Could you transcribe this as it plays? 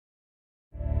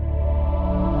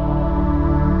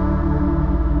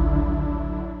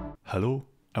Hello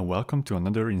and welcome to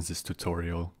another INSYS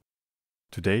tutorial.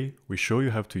 Today we show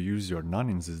you how to use your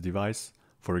non-INSYS device,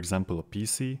 for example a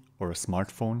PC or a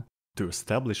smartphone, to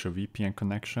establish a VPN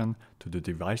connection to the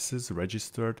devices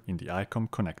registered in the icom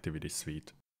connectivity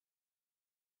suite.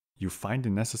 You find the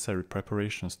necessary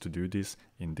preparations to do this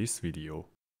in this video.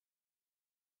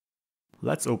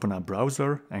 Let's open a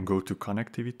browser and go to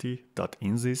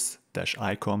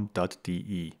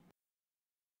connectivity.insys-icom.de.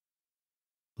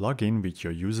 Log in with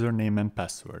your username and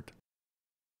password.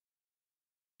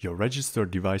 Your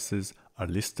registered devices are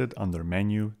listed under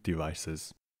menu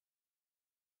Devices.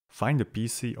 Find the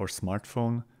PC or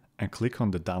smartphone and click on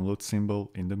the download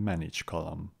symbol in the Manage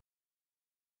column.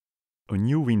 A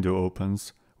new window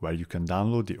opens where you can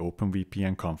download the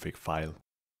OpenVPN config file.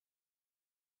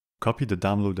 Copy the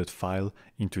downloaded file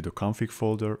into the config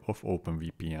folder of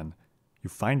OpenVPN. You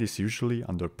find this usually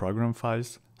under Program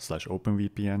Files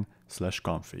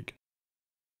 /OpenVPN/config.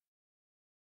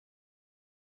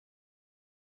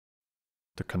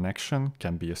 The connection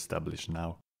can be established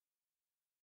now.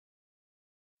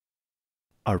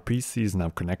 Our PC is now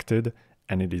connected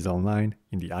and it is online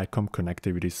in the icom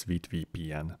connectivity suite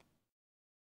VPN.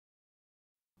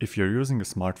 If you're using a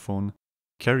smartphone,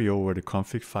 carry over the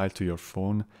config file to your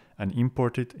phone and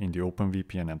import it in the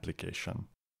OpenVPN application.